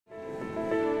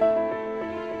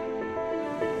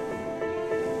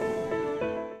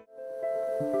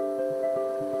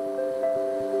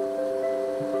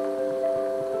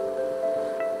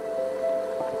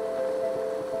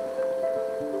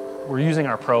using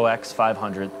our Pro X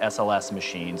 500 SLS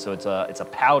machine, so it's a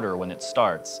powder when it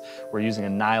starts. We're using a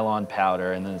nylon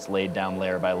powder, and then it's laid down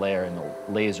layer by layer, and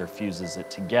the laser fuses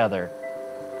it together.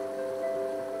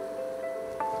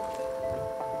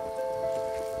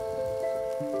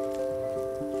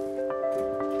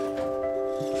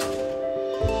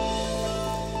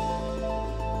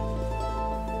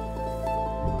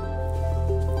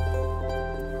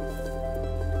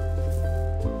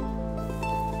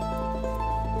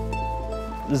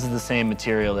 This is the same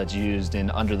material that's used in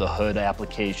under-the-hood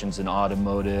applications in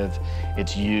automotive.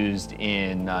 It's used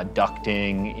in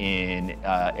ducting, in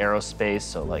aerospace,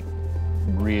 so like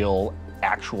real,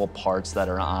 actual parts that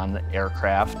are on the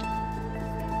aircraft.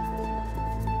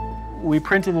 We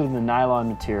printed it in the nylon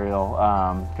material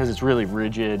because it's really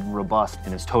rigid, robust,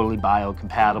 and it's totally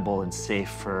biocompatible and safe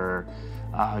for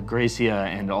Gracia,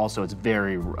 and also it's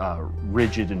very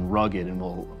rigid and rugged and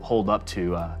will hold up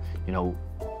to, you know,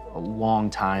 a long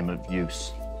time of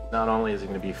use. Not only is it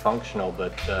going to be functional,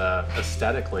 but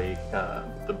aesthetically,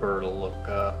 the bird will look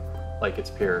like its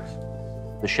peers.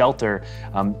 The shelter,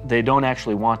 they don't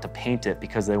actually want to paint it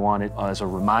because they want it as a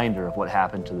reminder of what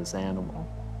happened to this animal.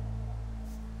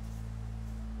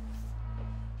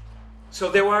 So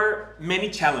there were many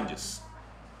challenges.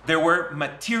 There were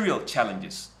material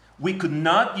challenges. We could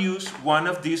not use one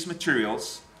of these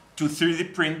materials to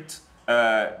 3D print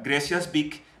Grecia's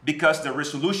beak because the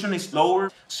resolution is lower.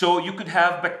 So you could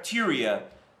have bacteria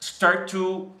start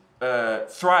to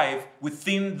thrive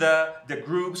within the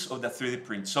grooves of the 3D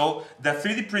print. So the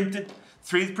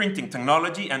 3D printing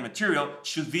technology and material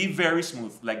should be very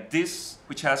smooth, like this,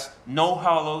 which has no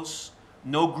hollows,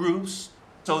 no grooves,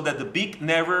 so that the beak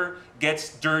never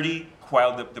gets dirty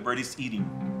while the bird is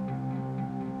eating.